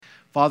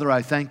Father,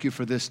 I thank you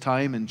for this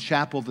time in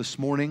chapel this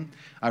morning.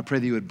 I pray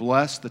that you would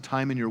bless the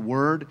time in your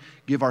word,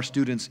 give our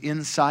students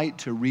insight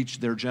to reach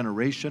their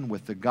generation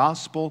with the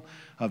gospel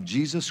of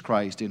Jesus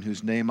Christ, in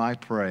whose name I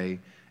pray,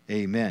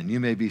 amen. You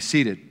may be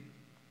seated.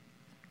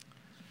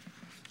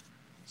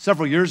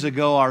 Several years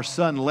ago, our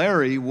son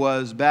Larry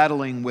was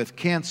battling with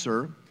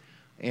cancer,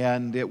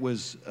 and it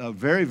was a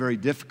very, very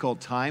difficult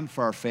time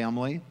for our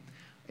family.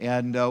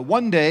 And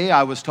one day,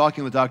 I was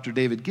talking with Dr.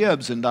 David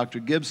Gibbs, and Dr.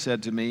 Gibbs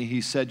said to me, he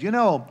said,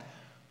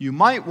 you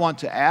might want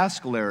to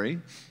ask Larry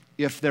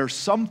if there's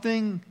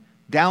something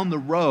down the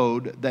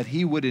road that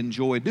he would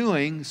enjoy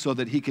doing so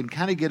that he can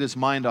kind of get his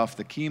mind off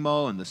the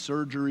chemo and the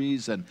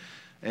surgeries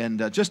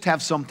and just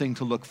have something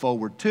to look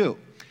forward to.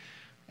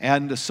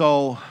 And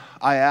so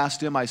I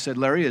asked him, I said,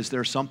 Larry, is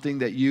there something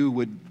that you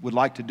would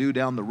like to do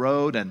down the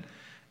road?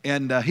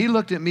 And he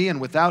looked at me,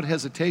 and without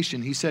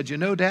hesitation, he said,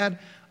 Dad,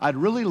 I'd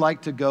really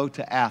like to go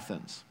to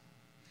Athens.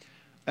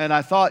 And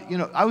I thought,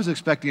 I was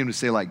expecting him to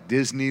say like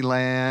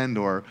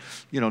Disneyland or,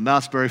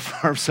 Knott's Berry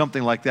Farm,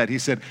 something like that. He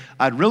said,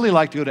 I'd really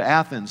like to go to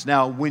Athens.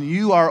 Now, when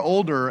you are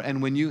older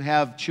and when you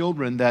have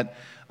children that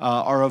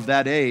are of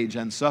that age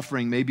and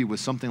suffering maybe with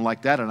something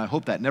like that, and I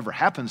hope that never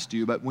happens to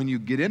you, but when you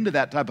get into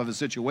that type of a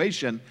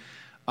situation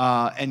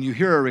and you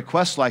hear a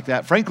request like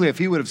that, frankly, if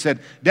he would have said,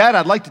 Dad,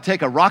 I'd like to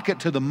take a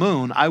rocket to the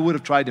moon, I would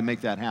have tried to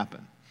make that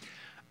happen.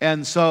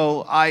 And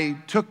so I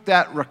took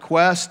that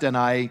request and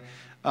I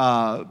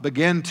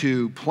began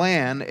to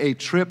plan a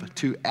trip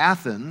to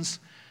Athens,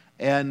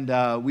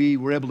 and we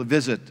were able to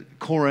visit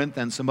Corinth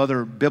and some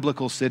other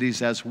biblical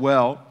cities as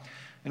well.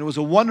 And it was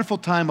a wonderful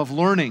time of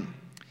learning.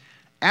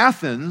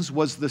 Athens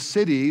was the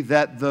city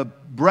that the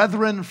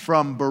brethren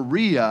from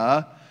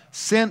Berea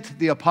sent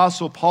the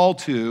Apostle Paul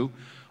to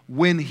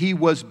when he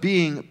was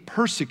being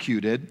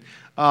persecuted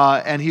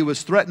and he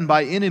was threatened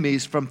by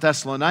enemies from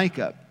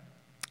Thessalonica.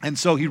 And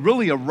so he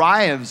really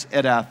arrives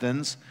at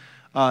Athens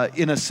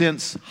in a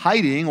sense,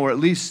 hiding or at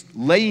least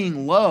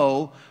laying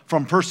low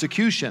from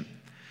persecution.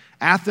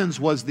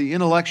 Athens was the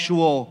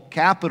intellectual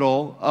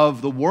capital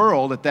of the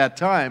world at that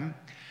time.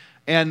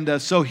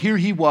 And so here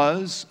he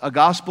was, a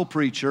gospel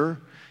preacher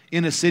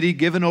in a city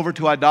given over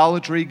to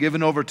idolatry,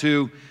 given over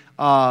to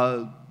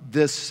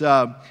this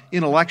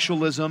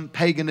intellectualism,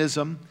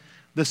 paganism.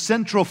 The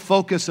central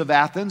focus of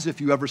Athens,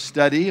 if you ever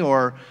study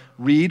or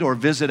read or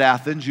visit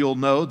Athens, you'll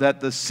know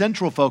that the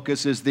central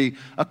focus is the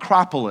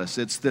Acropolis.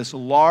 It's this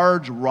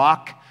large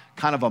rock,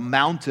 kind of a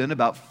mountain,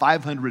 about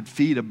 500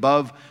 feet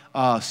above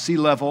sea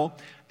level.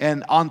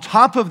 And on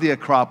top of the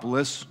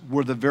Acropolis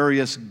were the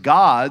various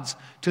gods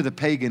to the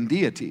pagan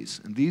deities.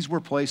 And these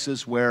were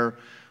places where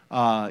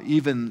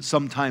even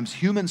sometimes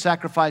human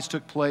sacrifice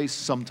took place.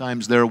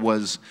 Sometimes there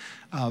was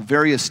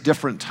various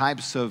different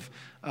types of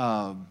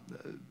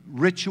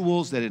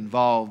rituals that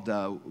involved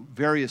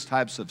various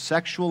types of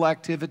sexual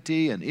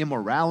activity and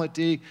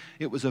immorality.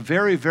 It was a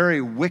very, very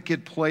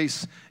wicked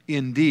place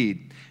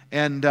indeed.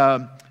 And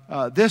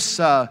this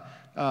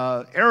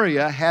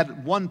area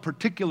had one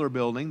particular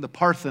building, the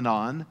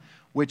Parthenon,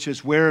 which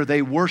is where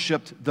they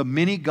worshiped the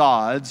many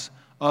gods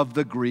of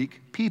the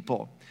Greek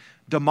people.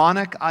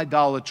 Demonic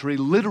idolatry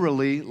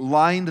literally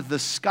lined the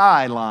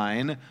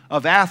skyline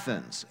of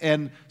Athens.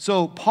 And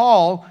so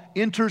Paul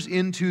enters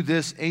into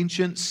this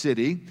ancient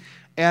city.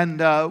 And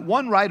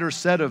one writer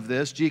said of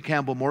this, G.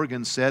 Campbell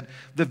Morgan said,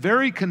 the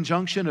very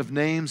conjunction of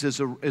names is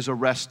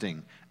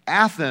arresting.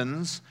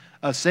 Athens,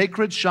 a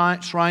sacred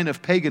shrine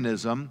of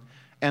paganism,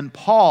 and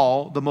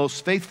Paul, the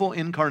most faithful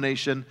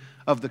incarnation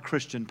of the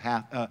Christian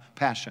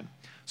passion.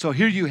 So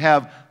here you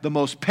have the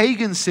most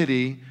pagan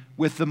city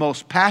with the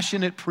most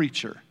passionate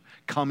preacher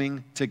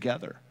coming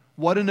together.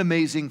 What an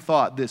amazing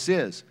thought this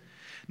is.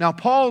 Now,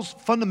 Paul's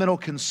fundamental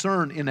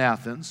concern in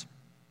Athens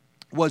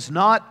was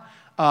not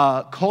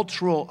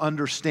cultural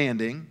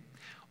understanding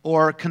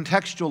or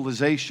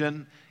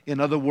contextualization. In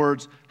other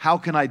words, how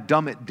can I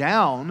dumb it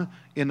down?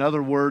 In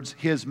other words,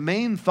 his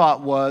main thought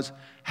was,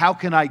 how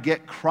can I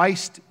get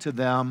Christ to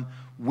them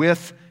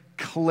with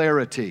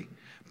clarity?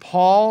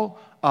 Paul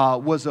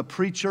was a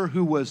preacher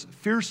who was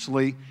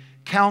fiercely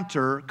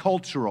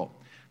countercultural.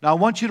 Now, I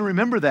want you to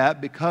remember that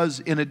because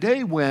in a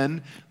day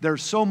when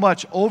there's so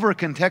much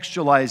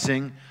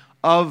over-contextualizing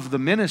of the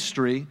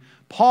ministry,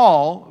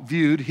 Paul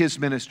viewed his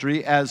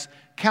ministry as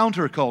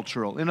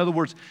countercultural. In other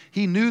words,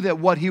 he knew that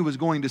what he was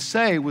going to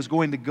say was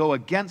going to go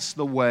against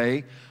the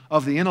way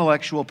of the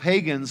intellectual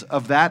pagans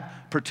of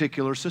that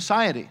particular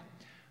society.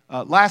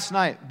 Last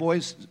night,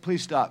 boys,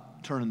 please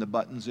stop turning the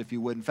buttons if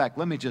you would. In fact,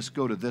 let me just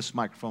go to this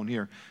microphone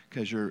here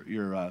because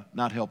you're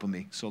not helping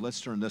me. So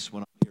let's turn this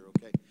one on here,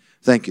 okay?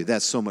 Thank you.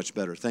 That's so much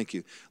better. Thank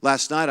you.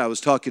 Last night, I was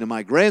talking to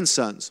my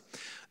grandsons,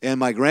 and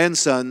my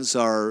grandsons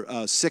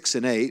are 6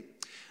 and 8.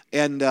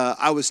 And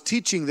I was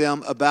teaching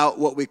them about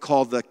what we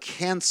call the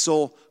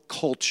cancel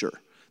culture,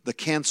 the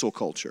cancel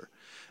culture.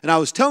 And I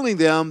was telling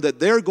them that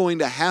they're going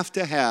to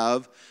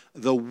have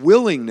the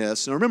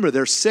willingness. And remember,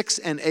 they're 6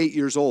 and 8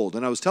 years old.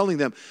 And I was telling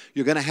them,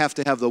 you're going to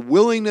have the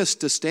willingness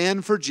to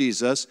stand for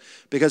Jesus,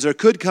 because there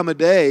could come a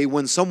day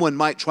when someone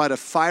might try to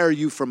fire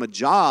you from a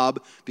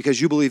job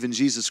because you believe in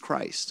Jesus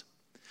Christ.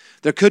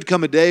 There could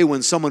come a day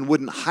when someone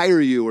wouldn't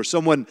hire you, or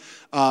someone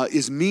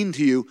is mean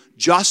to you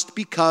just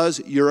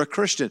because you're a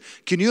Christian.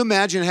 Can you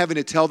imagine having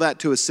to tell that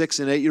to a 6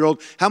 and 8-year-old?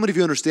 How many of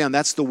you understand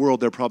that's the world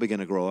they're probably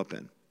going to grow up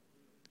in?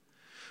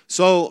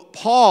 So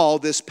Paul,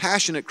 this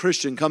passionate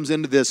Christian, comes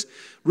into this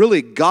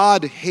really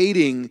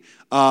God-hating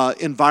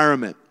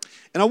environment.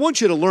 And I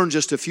want you to learn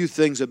just a few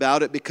things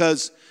about it,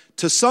 because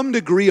to some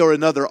degree or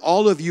another,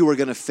 all of you are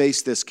going to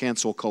face this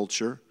cancel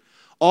culture.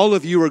 All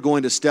of you are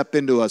going to step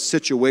into a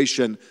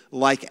situation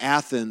like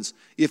Athens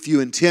if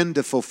you intend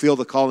to fulfill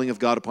the calling of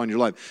God upon your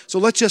life. So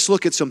let's just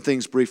look at some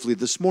things briefly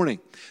this morning.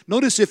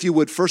 Notice, if you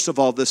would, first of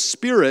all, the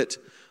spirit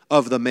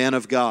of the man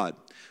of God.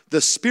 The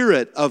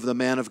spirit of the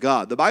man of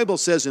God. The Bible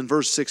says in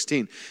verse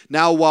 16,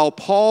 "Now while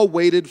Paul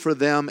waited for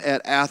them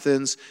at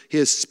Athens,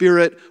 his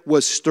spirit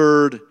was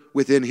stirred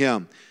within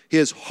him."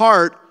 His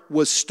heart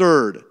was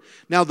stirred.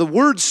 Now the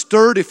word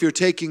stirred, if you're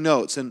taking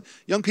notes, and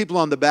young people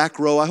on the back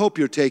row, I hope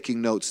you're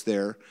taking notes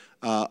there,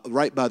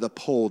 right by the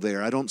pole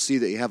there. I don't see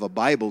that you have a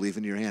Bible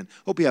even in your hand.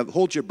 Hope you have.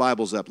 Hold your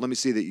Bibles up. Let me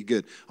see that you're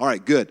good. All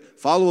right, good.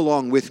 Follow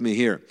along with me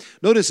here.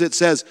 Notice it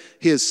says,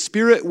 his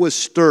spirit was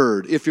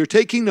stirred. If you're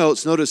taking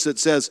notes, notice it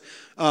says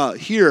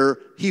here,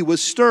 he was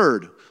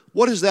stirred.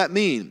 What does that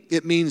mean?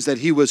 It means that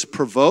he was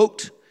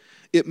provoked.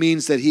 It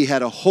means that he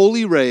had a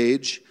holy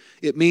rage.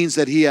 It means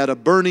that he had a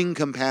burning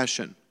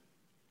compassion.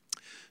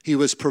 He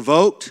was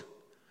provoked.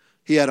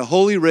 He had a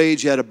holy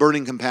rage. He had a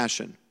burning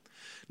compassion.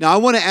 Now, I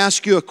want to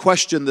ask you a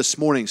question this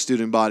morning,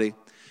 student body.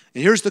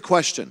 And here's the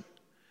question.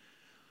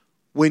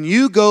 When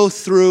you go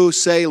through,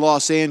 say,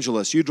 Los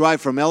Angeles, you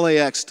drive from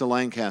LAX to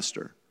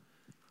Lancaster,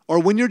 or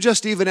when you're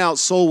just even out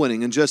soul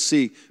winning and just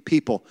see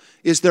people,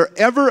 is there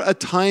ever a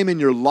time in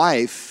your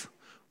life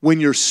when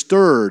you're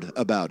stirred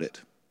about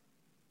it?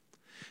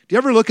 Do you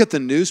ever look at the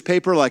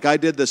newspaper like I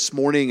did this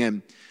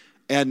morning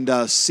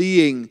and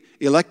seeing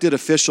elected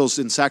officials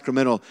in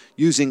Sacramento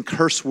using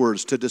curse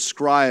words to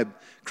describe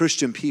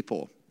Christian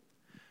people?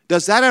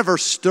 Does that ever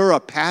stir a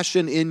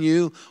passion in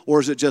you, or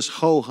is it just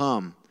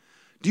ho-hum?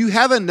 Do you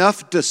have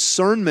enough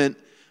discernment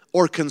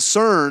or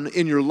concern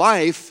in your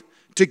life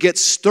to get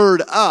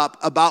stirred up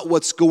about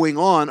what's going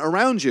on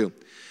around you?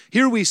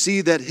 Here we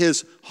see that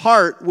his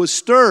heart was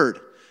stirred.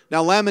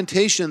 Now,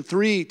 Lamentation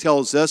 3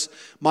 tells us,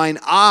 "Mine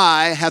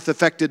eye hath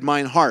affected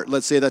mine heart."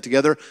 Let's say that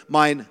together.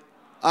 "Mine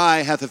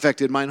eye hath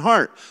affected mine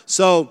heart."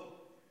 So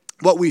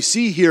what we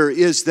see here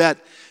is that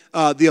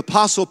the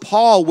Apostle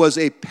Paul was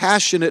a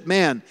passionate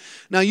man.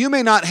 Now, you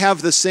may not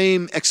have the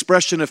same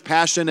expression of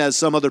passion as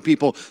some other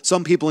people.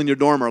 Some people in your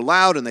dorm are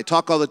loud and they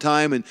talk all the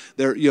time, and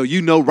they're,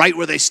 you know right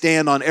where they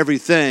stand on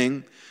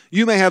everything.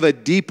 You may have a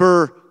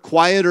deeper,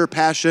 quieter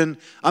passion.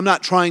 I'm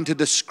not trying to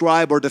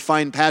describe or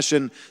define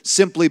passion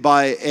simply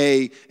by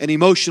an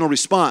emotional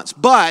response,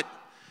 but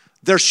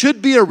there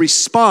should be a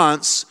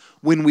response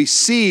when we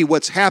see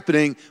what's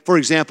happening, for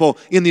example,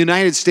 in the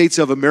United States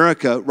of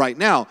America right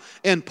now.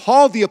 And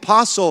Paul the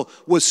Apostle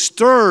was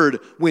stirred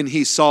when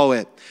he saw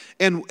it.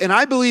 And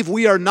I believe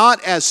we are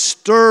not as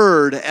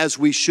stirred as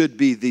we should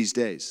be these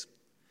days.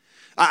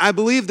 I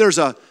believe there's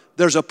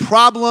a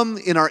problem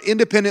in our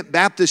independent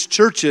Baptist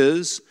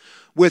churches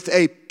with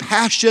a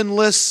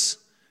passionless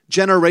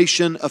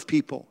generation of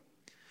people.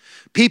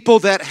 People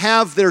that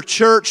have their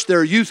church,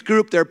 their youth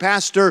group, their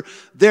pastor,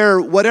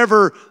 their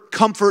whatever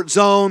comfort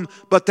zone,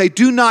 but they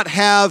do not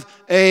have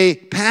a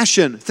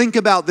passion. Think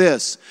about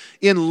this.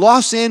 In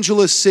Los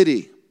Angeles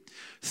City,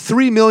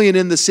 3 million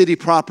in the city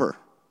proper,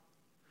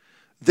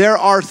 there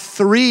are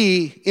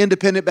 3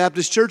 independent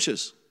Baptist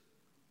churches.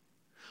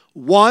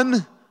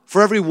 1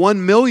 for every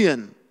 1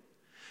 million.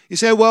 You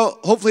say, well,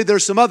 hopefully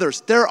there's some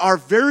others. There are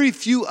very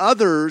few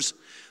others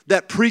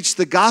that preach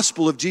the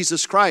gospel of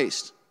Jesus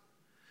Christ.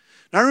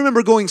 And I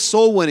remember going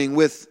soul winning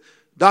with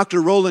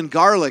Dr. Roland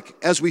Garlick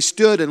as we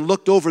stood and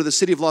looked over the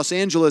city of Los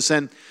Angeles,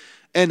 and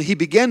he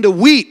began to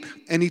weep.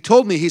 And he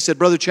told me, he said,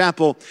 "Brother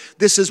Chappell,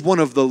 this is one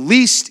of the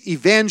least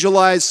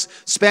evangelized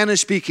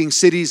Spanish-speaking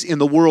cities in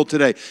the world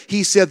today."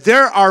 He said,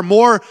 "There are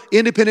more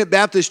independent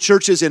Baptist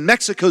churches in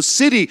Mexico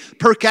City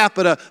per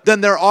capita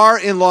than there are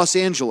in Los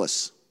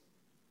Angeles."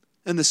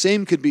 And the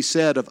same could be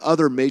said of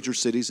other major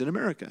cities in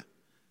America.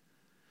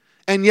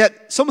 And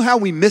yet, somehow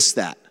we miss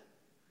that.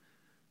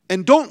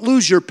 And don't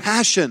lose your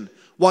passion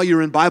while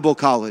you're in Bible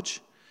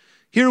college.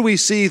 Here we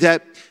see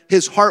that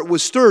his heart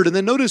was stirred, and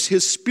then notice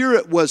his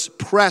spirit was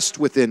pressed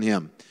within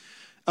him.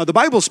 The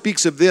Bible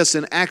speaks of this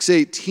in Acts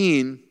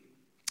 18,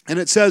 and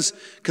it says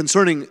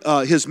concerning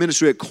his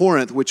ministry at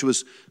Corinth, which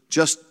was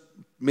just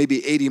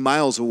maybe 80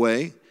 miles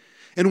away.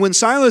 "And when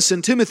Silas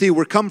and Timothy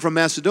were come from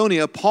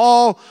Macedonia,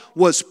 Paul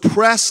was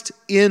pressed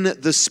in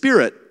the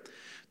spirit."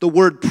 The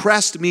word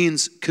pressed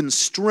means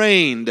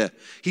constrained.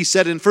 He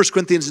said in 1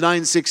 Corinthians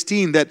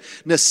 9:16 that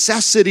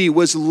necessity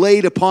was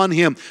laid upon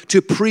him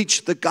to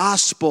preach the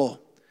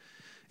gospel.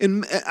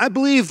 And I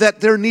believe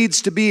that there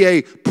needs to be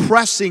a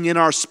pressing in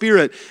our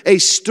spirit, a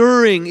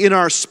stirring in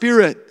our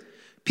spirit.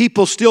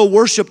 People still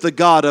worship the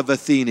god of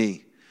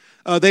Athene.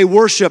 They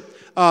worship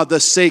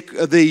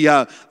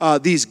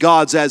these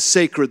gods as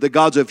sacred, the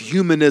gods of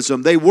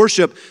humanism. They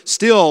worship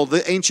still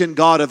the ancient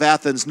god of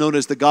Athens known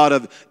as the god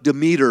of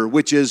Demeter,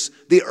 which is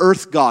the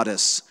earth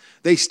goddess.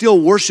 They still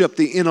worship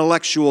the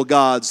intellectual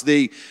gods,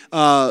 the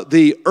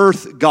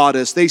earth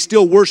goddess. They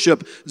still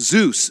worship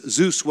Zeus.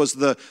 Zeus was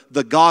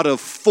the god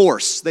of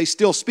force. They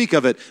still speak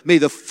of it. May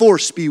the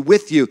force be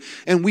with you.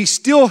 And we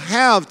still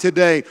have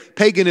today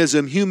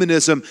paganism,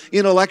 humanism,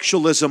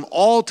 intellectualism,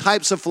 all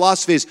types of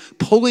philosophies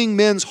pulling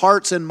men's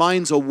hearts and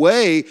minds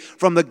away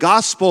from the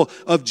gospel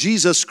of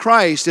Jesus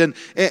Christ.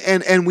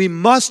 And we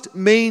must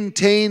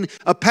maintain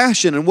a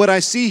passion. And what I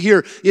see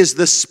here is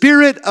the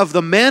spirit of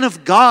the man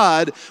of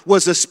God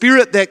was a spirit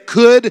that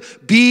could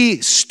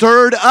be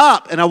stirred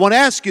up. And I want to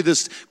ask you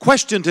this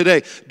question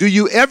today. Do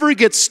you ever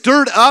get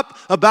stirred up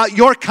about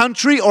your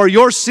country or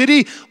your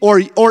city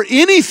or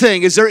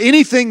anything? Is there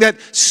anything that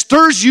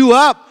stirs you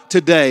up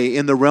today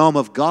in the realm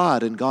of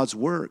God and God's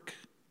work?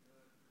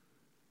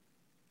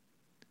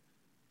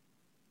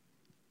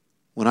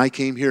 When I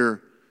came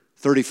here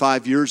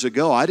 35 years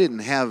ago, I didn't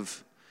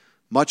have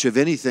much of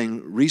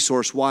anything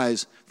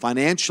resource-wise.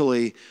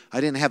 Financially, I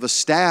didn't have a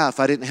staff.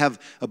 I didn't have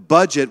a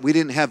budget. We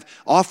didn't have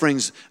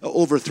offerings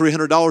over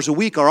 $300 a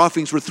week. Our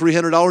offerings were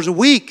 $300 a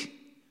week.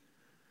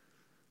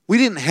 We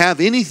didn't have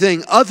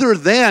anything other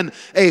than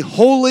a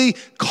holy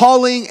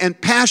calling and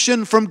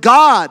passion from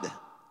God.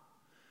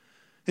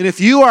 And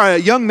if you are a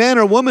young man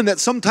or woman that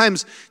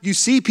sometimes you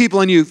see people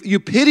and you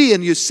pity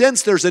and you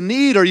sense there's a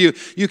need, or you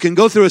can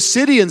go through a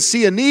city and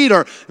see a need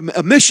or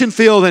a mission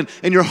field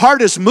and your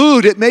heart is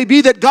moved, it may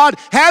be that God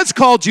has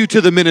called you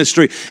to the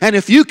ministry. And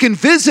if you can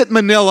visit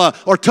Manila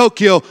or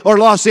Tokyo or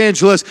Los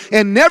Angeles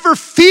and never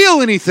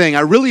feel anything,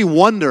 I really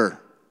wonder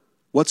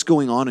what's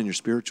going on in your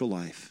spiritual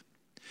life.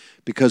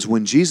 Because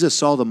when Jesus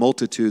saw the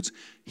multitudes,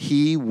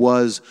 he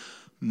was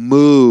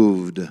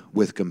moved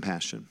with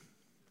compassion.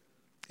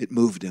 It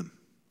moved him.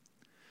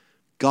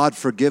 God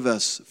forgive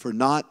us for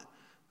not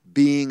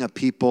being a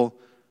people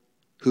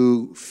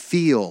who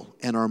feel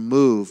and are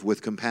moved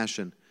with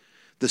compassion.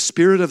 The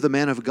spirit of the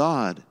man of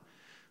God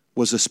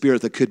was a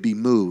spirit that could be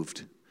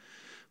moved.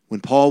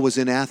 When Paul was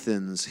in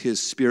Athens, his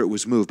spirit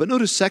was moved. But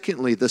notice,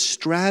 secondly, the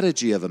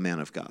strategy of a man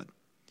of God.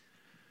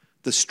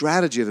 The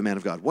strategy of a man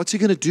of God. What's he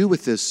going to do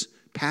with this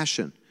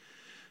passion?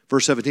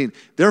 Verse 17,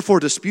 therefore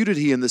disputed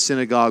he in the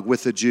synagogue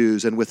with the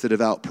Jews and with the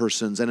devout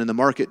persons, and in the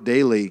market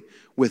daily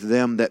with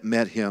them that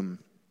met him.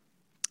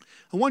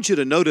 I want you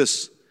to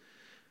notice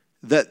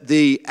that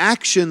the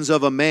actions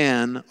of a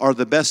man are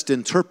the best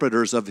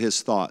interpreters of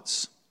his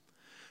thoughts.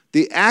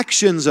 The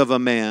actions of a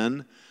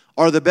man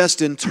are the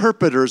best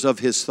interpreters of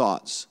his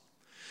thoughts.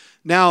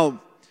 Now,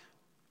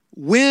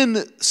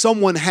 when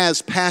someone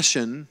has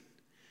passion,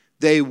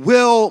 they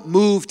will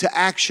move to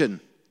action.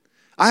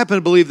 I happen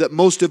to believe that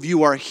most of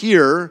you are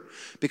here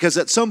because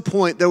at some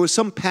point there was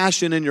some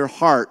passion in your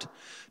heart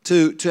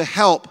to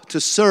help,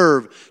 to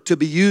serve, to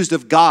be used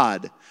of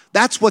God.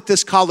 That's what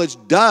this college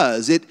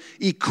does. It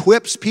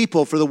equips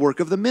people for the work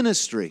of the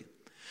ministry.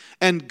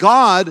 And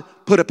God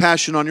put a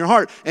passion on your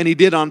heart, and he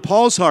did on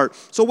Paul's heart.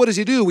 So what does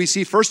he do? We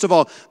see, first of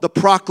all, the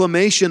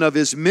proclamation of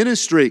his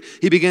ministry.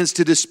 He begins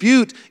to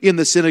dispute in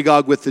the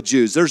synagogue with the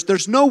Jews.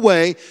 There's no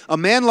way a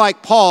man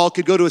like Paul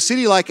could go to a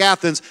city like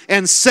Athens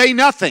and say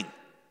nothing.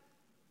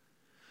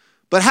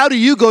 But how do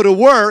you go to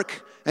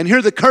work and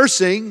hear the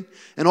cursing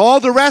and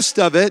all the rest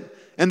of it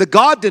and the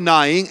God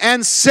denying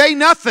and say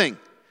nothing?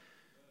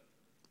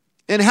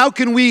 And how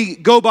can we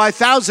go by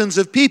thousands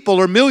of people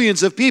or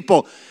millions of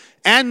people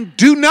and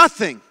do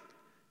nothing?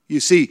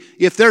 You see,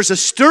 if there's a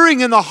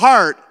stirring in the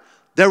heart,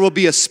 there will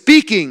be a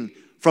speaking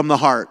from the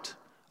heart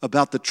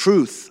about the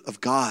truth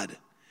of God.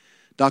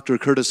 Dr.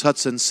 Curtis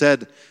Hudson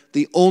said,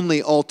 the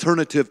only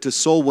alternative to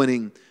soul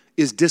winning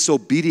is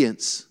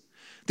disobedience.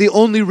 The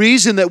only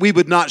reason that we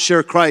would not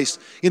share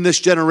Christ in this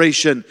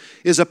generation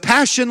is a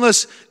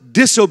passionless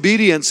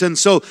disobedience. And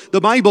so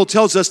the Bible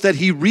tells us that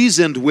he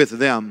reasoned with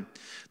them.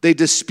 They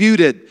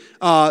disputed,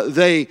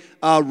 they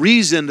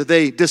reasoned,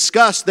 they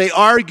discussed, they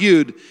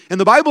argued. And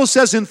the Bible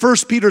says in 1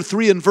 Peter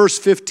 3 and verse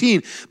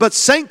 15, but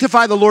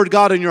sanctify the Lord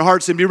God in your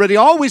hearts and be ready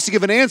always to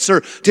give an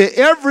answer to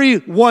every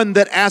one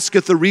that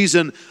asketh the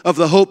reason of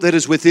the hope that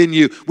is within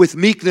you with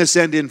meekness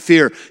and in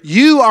fear.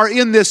 You are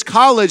in this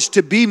college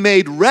to be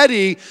made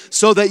ready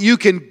so that you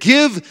can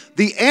give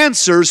the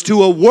answers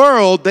to a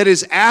world that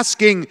is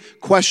asking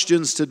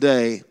questions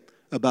today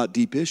about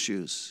deep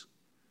issues.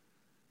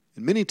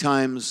 And many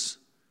times,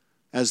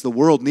 as the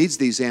world needs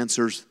these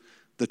answers,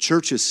 the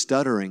church is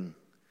stuttering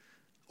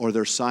or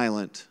they're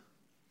silent.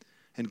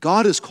 And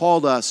God has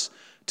called us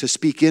to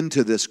speak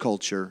into this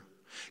culture.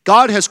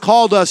 God has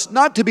called us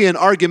not to be an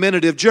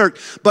argumentative jerk,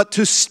 but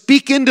to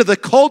speak into the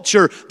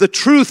culture the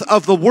truth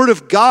of the Word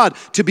of God,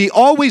 to be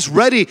always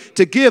ready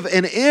to give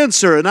an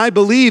answer. And I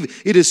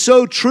believe it is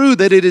so true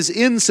that it is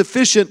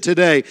insufficient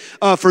today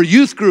for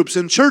youth groups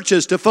and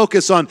churches to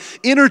focus on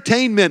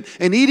entertainment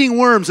and eating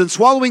worms and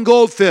swallowing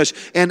goldfish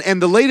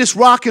and the latest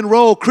rock and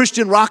roll,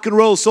 Christian rock and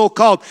roll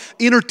so-called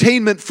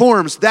entertainment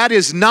forms. That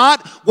is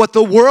not what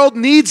the world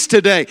needs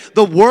today.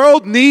 The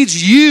world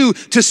needs you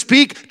to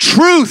speak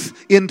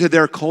truth into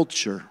their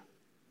culture.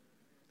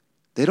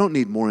 They don't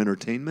need more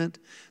entertainment.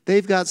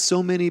 They've got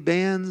so many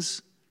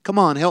bands. Come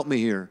on, help me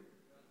here.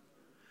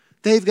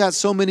 They've got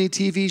so many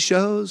TV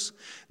shows.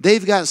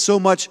 They've got so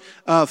much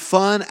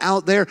fun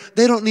out there.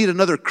 They don't need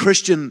another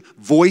Christian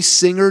voice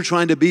singer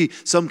trying to be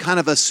some kind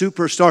of a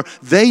superstar.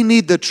 They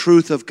need the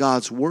truth of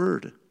God's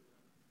Word.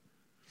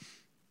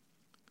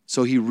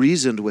 So he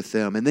reasoned with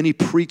them, and then he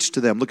preached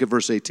to them. Look at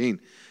verse 18.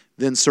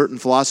 Then certain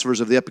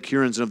philosophers of the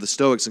Epicureans and of the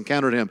Stoics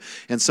encountered him,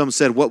 and some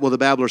said, "What will the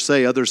babbler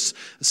say?" Others,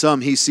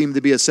 some, he seemed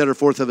to be a setter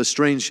forth of a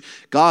strange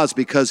gods,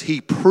 because he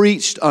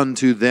preached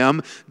unto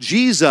them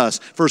Jesus.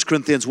 1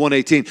 Corinthians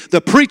 1:18. The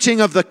preaching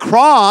of the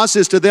cross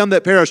is to them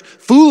that perish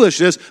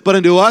foolishness, but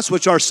unto us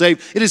which are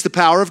saved, it is the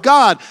power of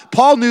God.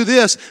 Paul knew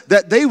this,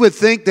 that they would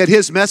think that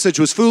his message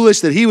was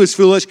foolish, that he was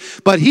foolish,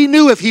 but he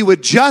knew if he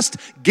would just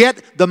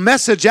get the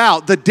message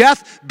out, the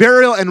death,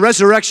 burial, and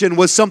resurrection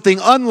was something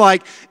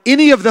unlike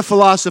any of the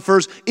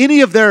philosophers,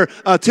 any of their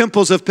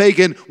temples of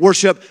pagan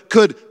worship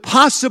could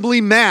possibly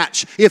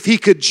match. If he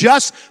could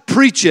just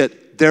preach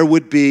it, there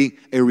would be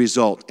a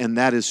result. And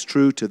that is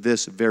true to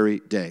this very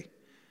day.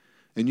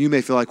 And you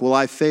may feel like, well,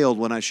 I failed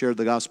when I shared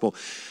the gospel.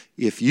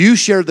 If you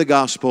shared the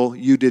gospel,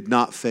 you did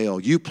not fail.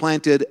 You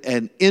planted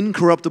an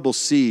incorruptible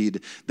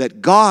seed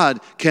that God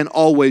can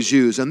always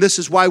use. And this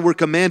is why we're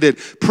commanded,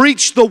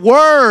 preach the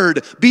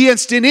word, be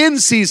instant in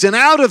season,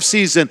 out of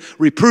season,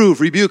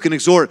 reprove, rebuke, and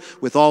exhort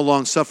with all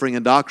long suffering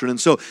and doctrine.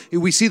 And so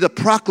we see the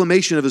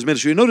proclamation of his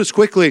ministry. Notice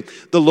quickly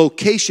the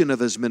location of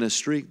his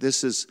ministry.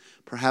 This is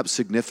perhaps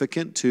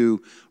significant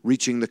to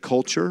reaching the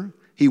culture.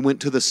 He went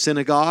to the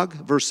synagogue,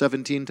 verse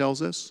 17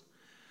 tells us.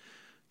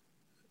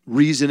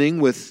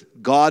 Reasoning with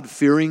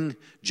God-fearing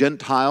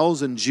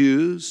Gentiles and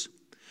Jews.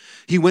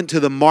 He went to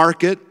the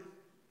market,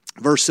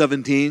 verse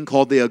 17,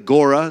 called the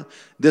Agora.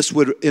 This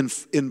would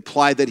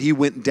imply that he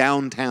went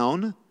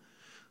downtown.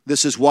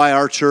 This is why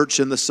our church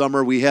in the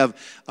summer, we have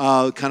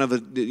kind of a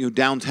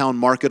downtown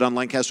market on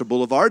Lancaster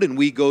Boulevard, and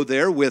we go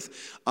there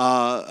with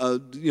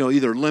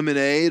either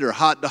lemonade or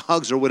hot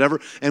dogs or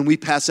whatever, and we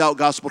pass out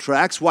gospel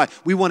tracts. Why?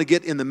 We want to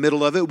get in the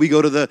middle of it. We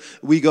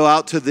go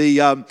out to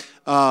the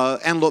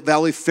Antelope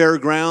Valley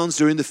Fairgrounds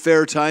during the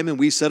fair time, and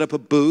we set up a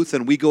booth,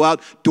 and we go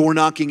out door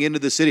knocking into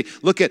the city.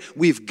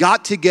 We've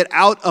got to get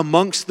out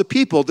amongst the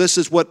people. This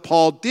is what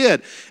Paul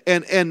did,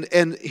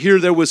 and here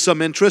there was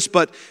some interest,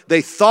 but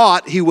they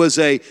thought he was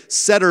a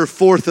setter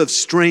forth of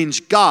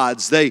strange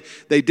gods. They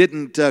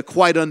didn't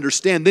quite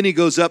understand. Then he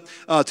goes up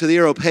to the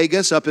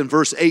Areopagus, up in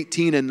verse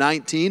 18 and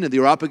 19, and the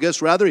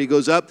Areopagus rather. He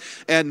goes up,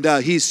 and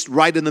he's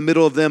right in the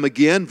middle of them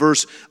again,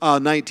 verse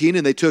 19.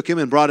 And they took him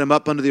and brought him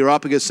up unto the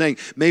Areopagus, saying,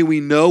 "May we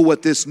know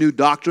what this new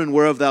doctrine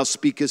whereof thou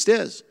speakest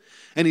is."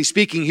 And he's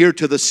speaking here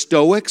to the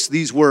Stoics.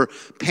 These were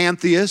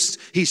pantheists.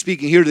 He's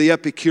speaking here to the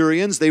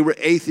Epicureans. They were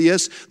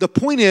atheists. The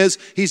point is,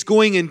 he's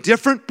going in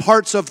different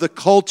parts of the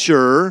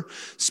culture,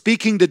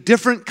 speaking to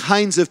different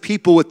kinds of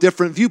people with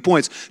different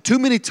viewpoints. Too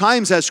many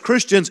times as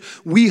Christians,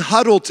 we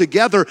huddle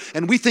together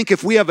and we think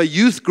if we have a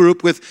youth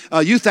group with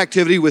youth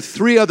activity with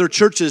 3 other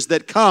churches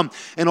that come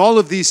and all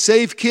of these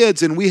saved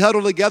kids, and we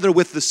huddle together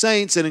with the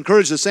saints and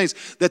encourage the saints,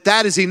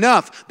 that is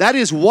enough. That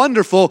is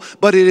wonderful,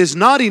 but it is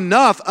not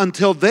enough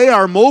until they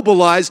are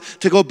mobilized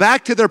to go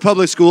back to their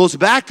public schools,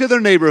 back to their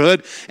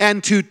neighborhood,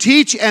 and to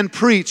teach and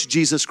preach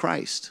Jesus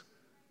Christ.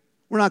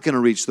 We're not going to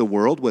reach the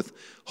world with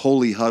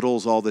holy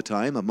huddles all the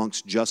time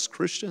amongst just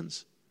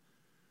Christians.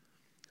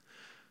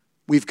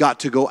 We've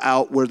got to go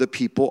out where the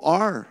people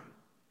are.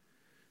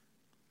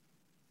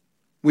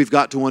 We've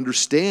got to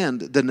understand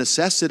the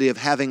necessity of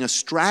having a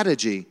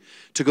strategy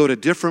to go to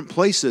different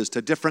places,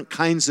 to different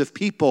kinds of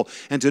people,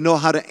 and to know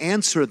how to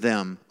answer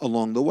them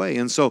along the way.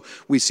 And so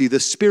we see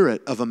the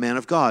spirit of a man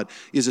of God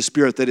is a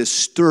spirit that is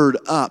stirred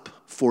up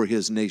for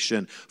his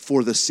nation,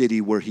 for the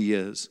city where he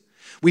is.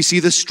 We see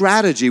the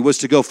strategy was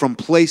to go from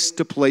place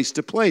to place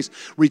to place,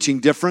 reaching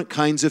different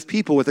kinds of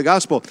people with the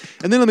gospel.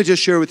 And then let me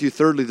just share with you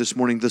thirdly this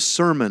morning, the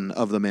sermon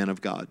of the man of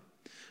God.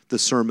 The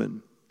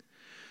sermon.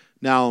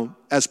 Now,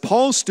 as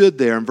Paul stood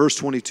there in verse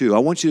 22, I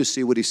want you to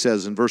see what he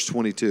says in verse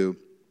 22.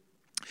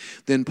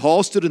 Then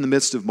Paul stood in the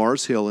midst of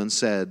Mars Hill and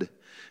said,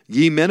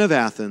 "Ye men of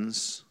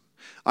Athens,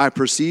 I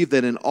perceive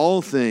that in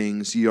all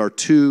things ye are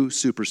too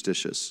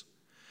superstitious."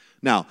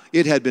 Now,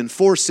 it had been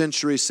 4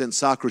 centuries since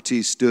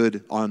Socrates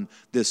stood on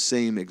this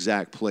same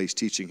exact place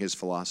teaching his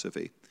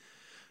philosophy.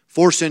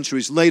 4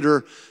 centuries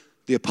later,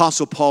 the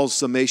Apostle Paul's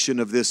summation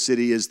of this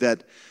city is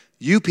that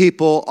You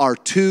people are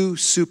too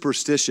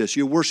superstitious.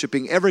 You're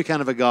worshiping every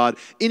kind of a god,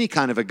 any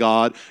kind of a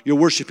god. You're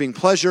worshiping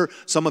pleasure.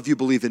 Some of you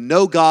believe in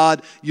no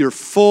God. You're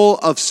full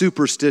of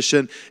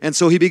superstition. And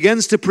so he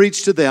begins to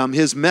preach to them.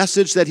 His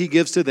message that he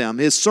gives to them,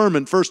 his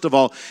sermon, first of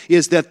all,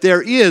 is that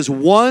there is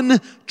one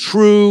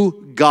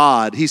true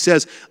God. He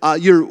says,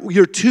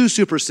 you're too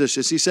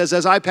superstitious. He says,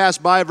 as I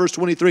passed by, verse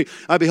 23,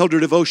 I beheld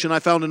your devotion. I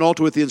found an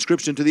altar with the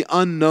inscription to the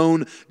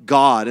unknown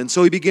God. And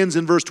so he begins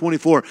in verse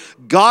 24,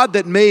 God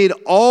that made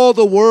all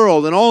the world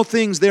and all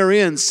things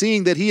therein,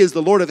 seeing that he is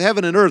the Lord of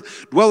heaven and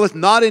earth, dwelleth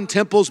not in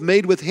temples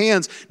made with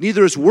hands,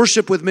 neither is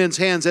worship with men's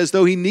hands, as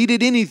though he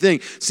needed anything,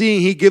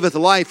 seeing he giveth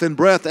life and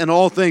breath and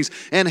all things,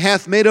 and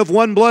hath made of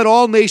one blood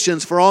all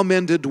nations for all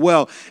men to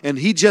dwell. And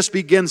he just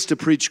begins to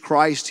preach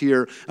Christ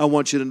here. I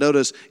want you to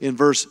notice in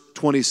verse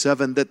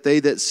 27, that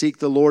they that seek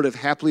the Lord, if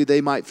haply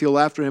they might feel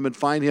after him and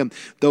find him,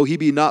 though he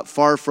be not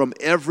far from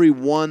every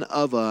one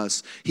of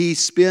us. He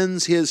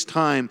spends his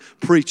time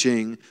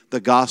preaching the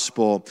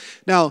gospel.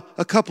 Now,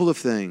 a couple of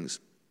things.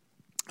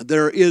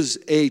 There is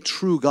a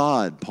true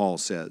God, Paul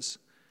says.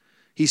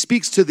 He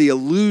speaks to the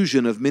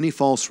illusion of many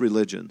false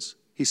religions.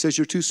 He says,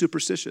 you're too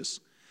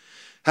superstitious.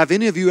 Have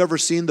any of you ever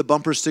seen the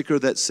bumper sticker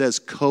that says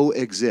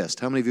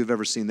coexist? How many of you have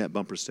ever seen that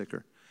bumper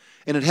sticker?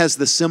 And it has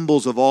the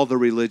symbols of all the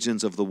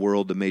religions of the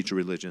world, the major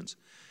religions.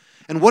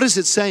 And what is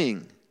it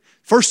saying?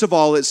 First of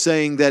all, it's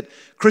saying that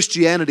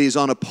Christianity is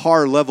on a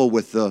par level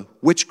with the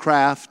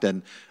witchcraft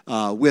and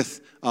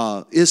with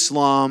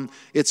Islam.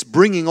 It's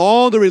bringing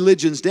all the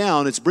religions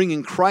down. It's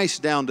bringing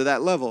Christ down to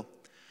that level.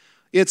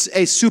 It's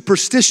a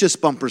superstitious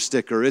bumper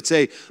sticker. It's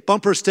a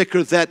bumper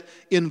sticker that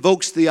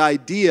invokes the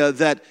idea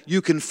that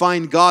you can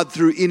find God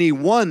through any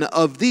one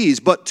of these.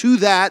 But to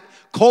that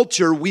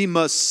culture, we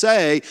must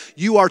say,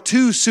 you are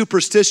too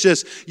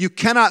superstitious. You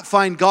cannot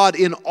find God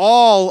in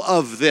all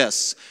of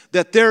this.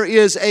 That there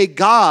is a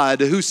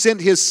God who sent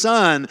his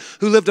Son,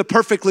 who lived a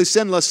perfectly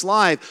sinless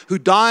life, who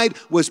died,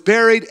 was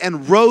buried,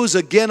 and rose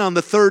again on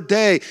the third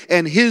day.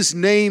 And his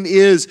name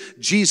is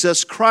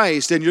Jesus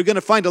Christ. And you're going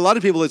to find a lot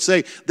of people that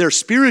say they're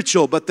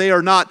spiritual, but they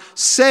are not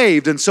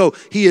saved. And so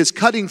he is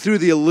cutting through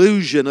the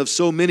illusion of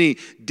so many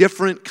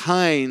different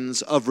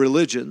kinds of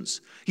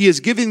religions. He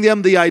is giving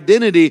them the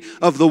identity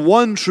of the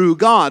one true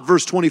God.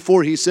 Verse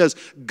 24, he says,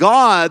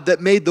 God that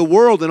made the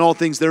world and all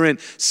things therein,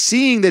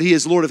 seeing that he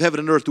is Lord of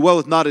heaven and earth,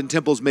 dwelleth not in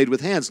temples made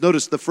with hands.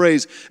 Notice the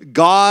phrase,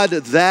 God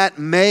that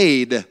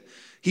made.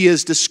 He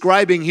is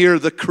describing here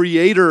the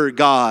creator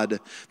God,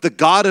 the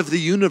God of the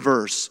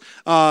universe.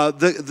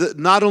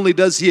 Not only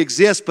does he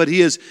exist, but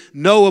he is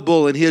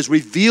knowable and he has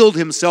revealed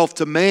himself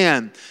to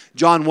man.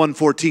 John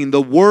 1:14,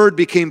 the Word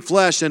became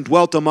flesh and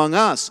dwelt among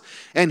us.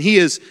 And he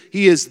is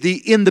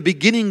the in the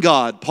beginning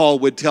God, Paul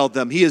would tell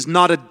them. He is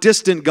not a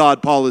distant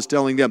God, Paul is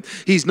telling them.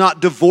 He's not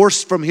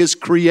divorced from his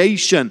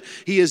creation.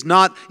 He is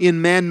not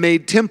in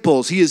man-made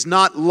temples. He is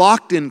not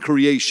locked in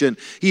creation.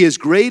 He is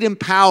great and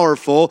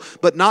powerful,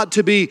 but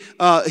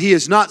he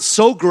is not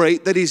so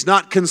great that he's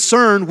not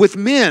concerned with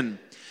men.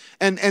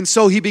 And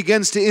so he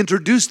begins to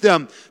introduce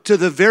them to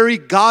the very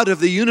God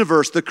of the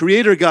universe, the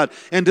creator God,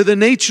 and to the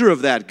nature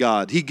of that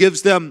God. He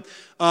gives them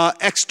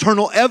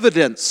external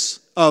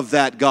evidence of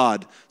that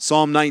God.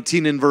 Psalm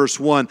 19 in verse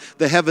 1,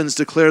 the heavens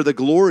declare the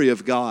glory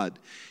of God.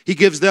 He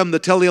gives them the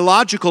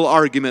teleological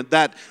argument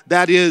that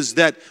is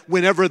that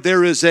whenever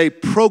there is a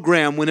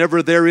program,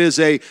 whenever there is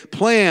a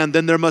plan,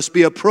 then there must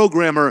be a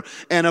programmer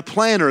and a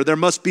planner. There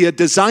must be a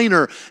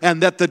designer,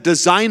 and that the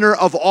designer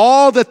of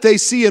all that they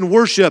see and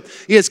worship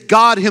is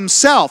God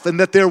himself, and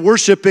that they're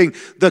worshiping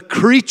the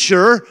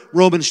creature,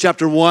 Romans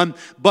chapter 1,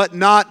 but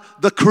not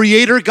the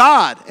creator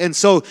God. And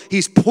so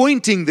he's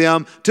pointing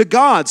them to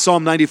God.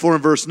 Psalm 94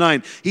 and verse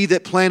 9, he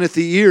that planteth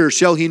the ear,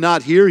 shall he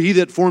not hear? He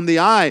that formed the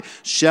eye,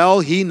 shall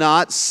he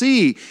not see?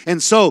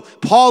 And so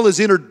Paul is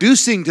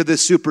introducing to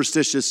this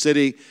superstitious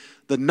city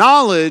the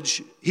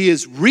knowledge, he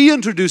is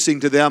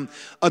reintroducing to them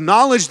a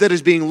knowledge that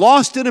is being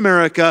lost in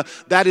America.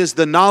 That is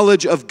the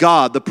knowledge of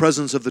God, the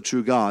presence of the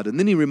true God. And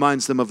then he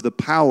reminds them of the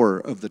power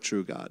of the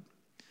true God.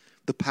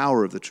 The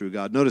power of the true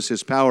God. Notice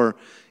his power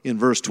in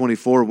verse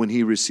 24 when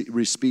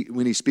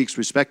he speaks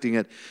respecting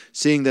it,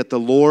 seeing that the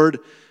Lord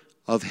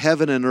of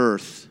heaven and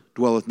earth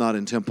dwelleth not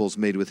in temples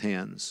made with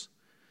hands.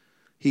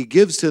 He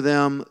gives to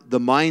them the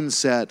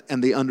mindset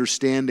and the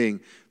understanding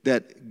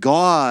that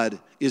God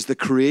is the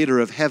creator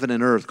of heaven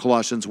and earth,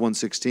 Colossians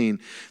 1:16,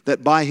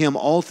 that by him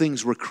all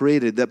things were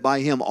created, that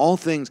by him all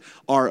things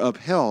are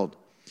upheld.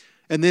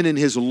 And then in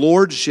his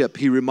lordship,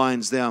 he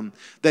reminds them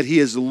that he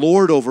is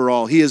Lord over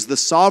all. He is the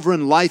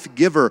sovereign life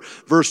giver.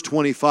 Verse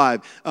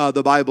 25,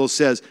 the Bible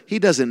says, he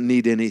doesn't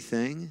need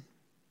anything.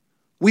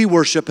 We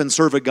worship and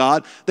serve a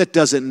God that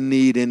doesn't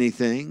need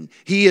anything.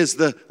 He is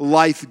the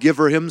life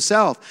giver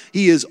himself.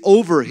 He is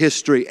over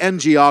history and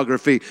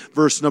geography.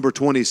 Verse number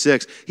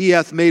 26, he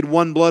hath made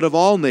one blood of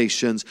all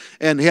nations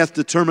and hath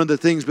determined the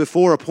things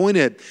before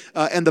appointed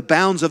and the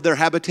bounds of their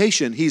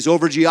habitation. He's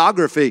over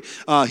geography.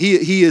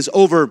 He is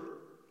over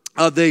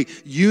of the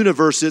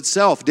universe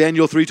itself.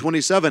 Daniel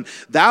 3:27,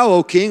 thou,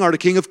 O king, art a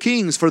king of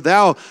kings, for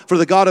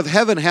the God of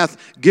heaven hath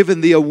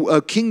given thee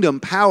a kingdom,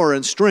 power,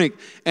 and strength,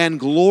 and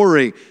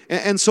glory.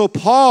 And so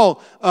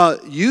Paul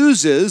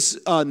uses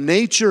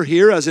nature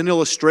here as an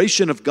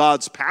illustration of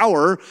God's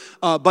power,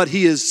 but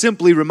he is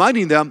simply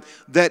reminding them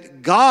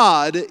that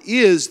God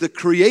is the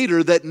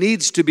creator that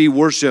needs to be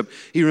worshiped.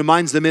 He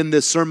reminds them in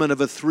this sermon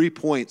of 3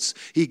 points.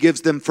 He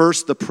gives them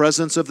first the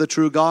presence of the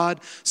true God,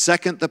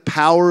 second the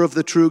power of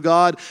the true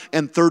God,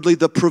 and thirdly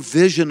the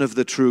provision of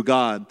the true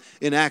God.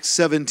 In Acts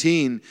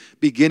 17,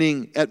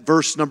 beginning at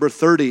verse number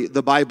 30,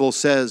 the Bible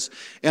says,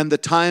 and the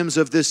times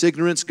of this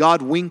ignorance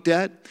God winked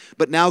at,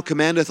 but now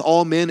commandeth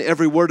all men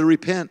everywhere to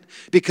repent,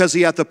 because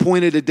he hath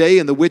appointed a day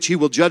in the which he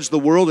will judge the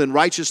world in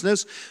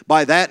righteousness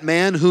by that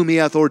man whom he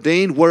hath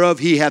ordained, whereof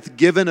he hath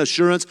given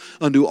assurance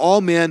unto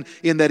all men,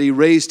 in that he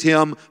raised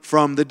him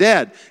from the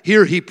dead.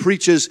 Here he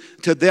preaches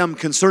to them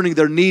concerning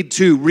their need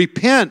to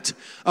repent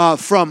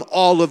from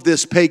all of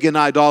this pagan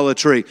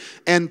idolatry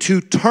and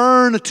to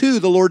turn to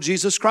the Lord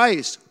Jesus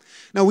Christ.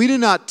 Now, we do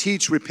not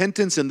teach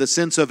repentance in the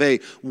sense of a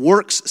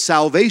works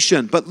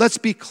salvation, but let's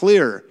be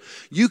clear.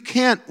 You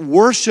can't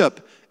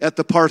worship at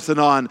the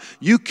Parthenon.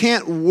 You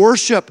can't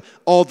worship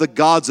all the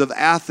gods of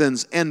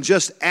Athens and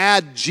just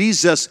add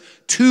Jesus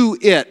to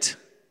it.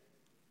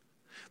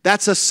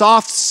 That's a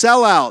soft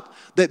sellout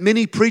that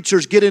many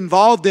preachers get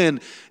involved in,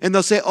 and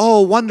they'll say,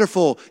 oh,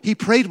 wonderful, he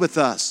prayed with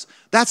us.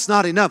 That's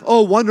not enough.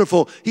 Oh,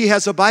 wonderful, he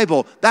has a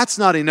Bible. That's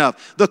not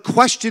enough. The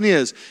question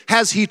is,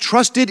 has he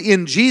trusted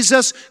in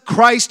Jesus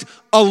Christ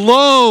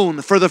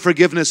alone for the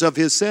forgiveness of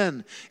his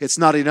sin? It's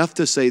not enough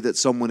to say that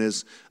someone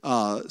is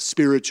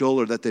spiritual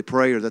or that they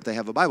pray or that they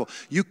have a Bible.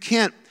 You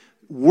can't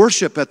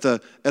worship at the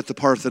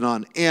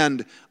Parthenon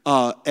and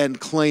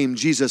claim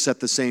Jesus at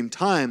the same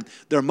time.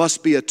 There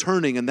must be a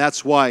turning, and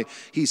that's why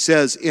he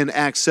says in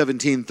Acts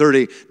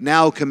 17:30,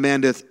 now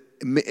commandeth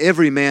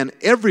every man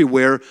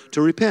everywhere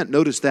to repent.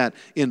 Notice that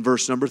in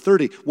verse number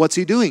 30. What's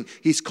he doing?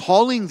 He's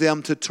calling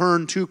them to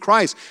turn to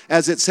Christ.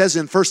 As it says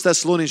in 1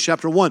 Thessalonians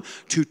chapter 1,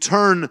 to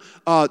turn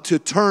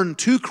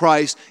to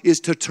Christ is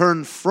to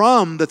turn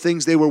from the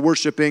things they were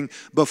worshiping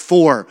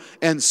before.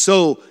 And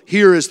so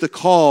here is the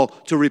call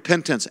to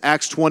repentance.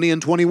 Acts 20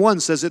 and 21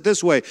 says it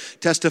this way,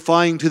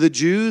 testifying to the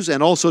Jews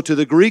and also to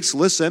the Greeks,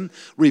 listen,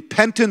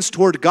 repentance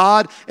toward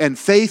God and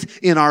faith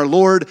in our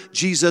Lord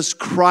Jesus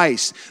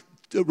Christ.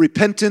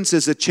 Repentance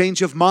is a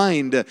change of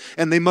mind,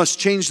 and they must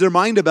change their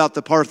mind about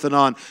the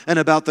Parthenon and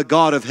about the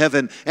God of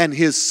heaven and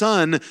his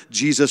Son,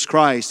 Jesus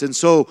Christ. And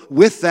so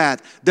with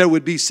that, there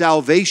would be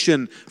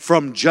salvation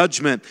from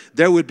judgment.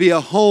 There would be a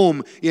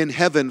home in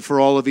heaven for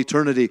all of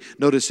eternity.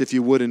 Notice, if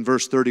you would, in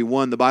verse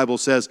 31, the Bible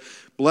says,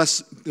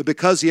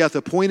 because he hath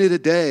appointed a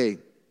day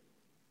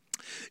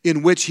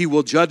in which he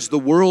will judge the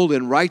world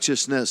in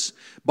righteousness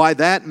by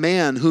that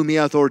man whom he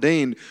hath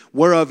ordained,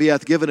 whereof he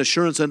hath given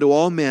assurance unto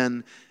all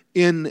men,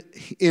 in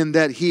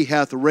that he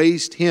hath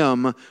raised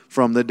him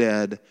from the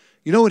dead.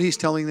 You know what he's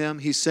telling them?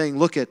 He's saying,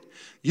 look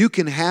you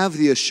can have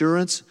the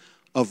assurance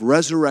of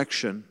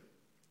resurrection.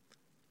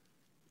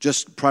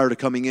 Just prior to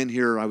coming in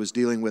here, I was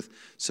dealing with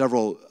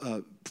several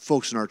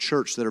folks in our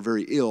church that are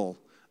very ill.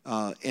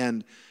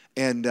 And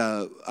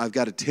I've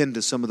got to tend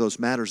to some of those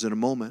matters in a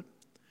moment.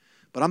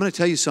 But I'm going to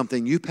tell you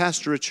something. You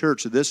pastor a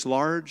church this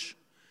large,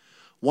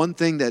 one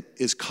thing that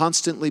is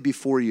constantly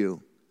before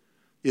you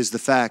is the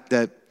fact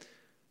that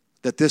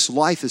this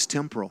life is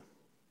temporal.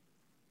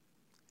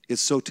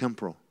 It's so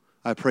temporal.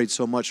 I prayed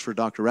so much for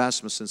Dr.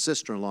 Rasmussen's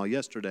sister-in-law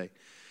yesterday,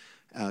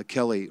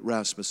 Kelly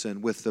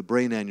Rasmussen, with the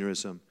brain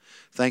aneurysm.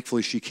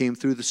 Thankfully, she came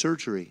through the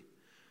surgery.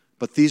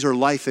 But these are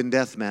life and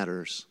death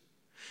matters.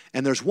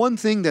 And there's one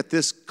thing that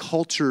this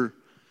culture,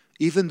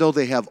 even though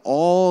they have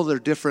all their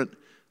different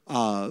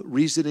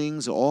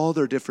reasonings, all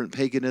their different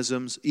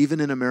paganisms,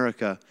 even in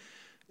America,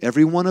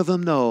 every one of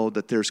them know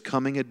that there's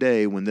coming a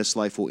day when this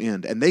life will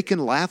end. And they can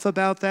laugh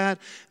about that.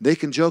 They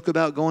can joke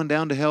about going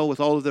down to hell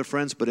with all of their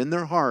friends. But in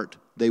their heart,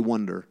 they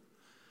wonder.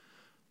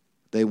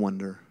 They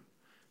wonder.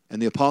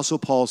 And the Apostle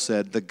Paul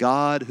said, the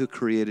God who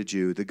created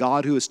you, the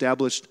God who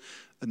established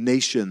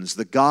nations,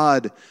 the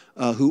God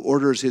who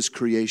orders his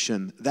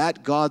creation,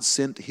 that God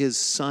sent his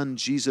Son,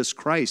 Jesus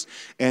Christ,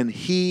 and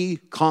he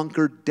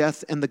conquered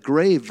death and the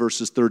grave,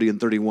 verses 30 and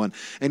 31.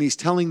 And he's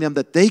telling them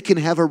that they can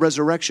have a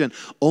resurrection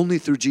only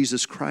through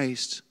Jesus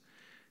Christ.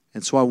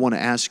 And so I want to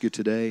ask you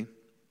today,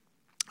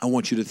 I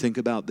want you to think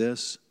about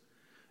this.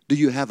 Do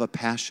you have a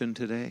passion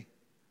today?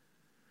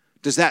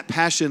 Does that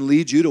passion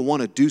lead you to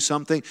want to do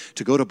something,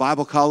 to go to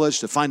Bible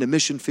college, to find a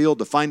mission field,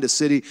 to find a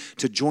city,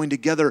 to join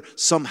together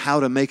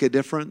somehow to make a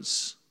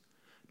difference?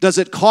 Does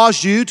it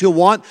cause you to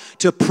want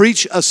to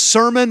preach a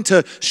sermon,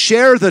 to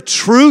share the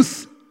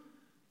truth?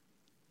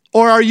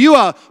 Or are you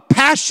a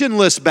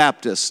passionless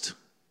Baptist?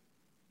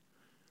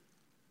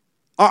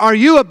 Are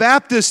you a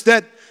Baptist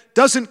that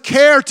doesn't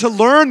care to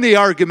learn the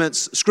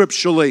arguments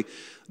scripturally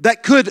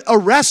that could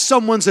arrest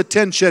someone's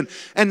attention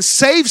and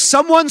save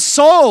someone's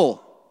soul?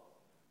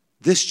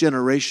 This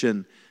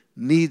generation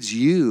needs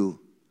you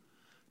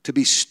to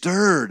be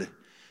stirred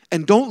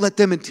And don't let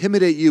them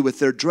intimidate you with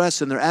their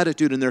dress and their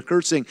attitude and their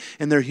cursing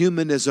and their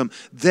humanism.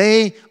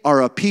 They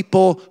are a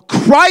people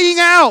crying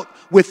out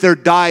with their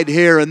dyed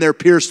hair and their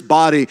pierced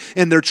body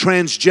and their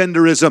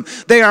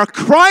transgenderism. They are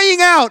crying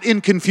out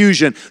in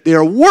confusion. They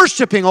are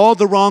worshiping all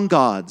the wrong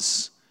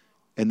gods.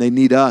 And they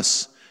need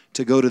us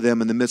to go to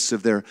them in the midst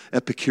of their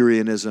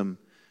Epicureanism,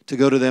 to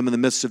go to them in the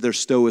midst of their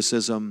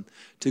Stoicism,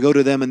 to go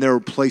to them in their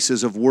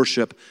places of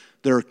worship,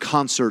 their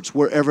concerts,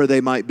 wherever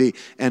they might be,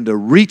 and to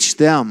reach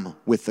them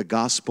with the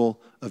gospel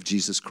of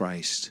Jesus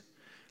Christ.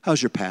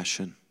 How's your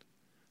passion?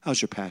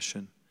 How's your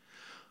passion?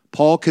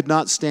 Paul could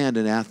not stand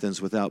in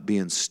Athens without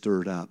being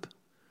stirred up.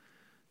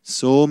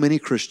 So many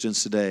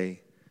Christians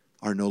today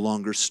are no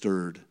longer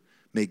stirred.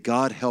 May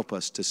God help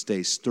us to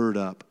stay stirred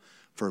up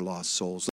for lost souls.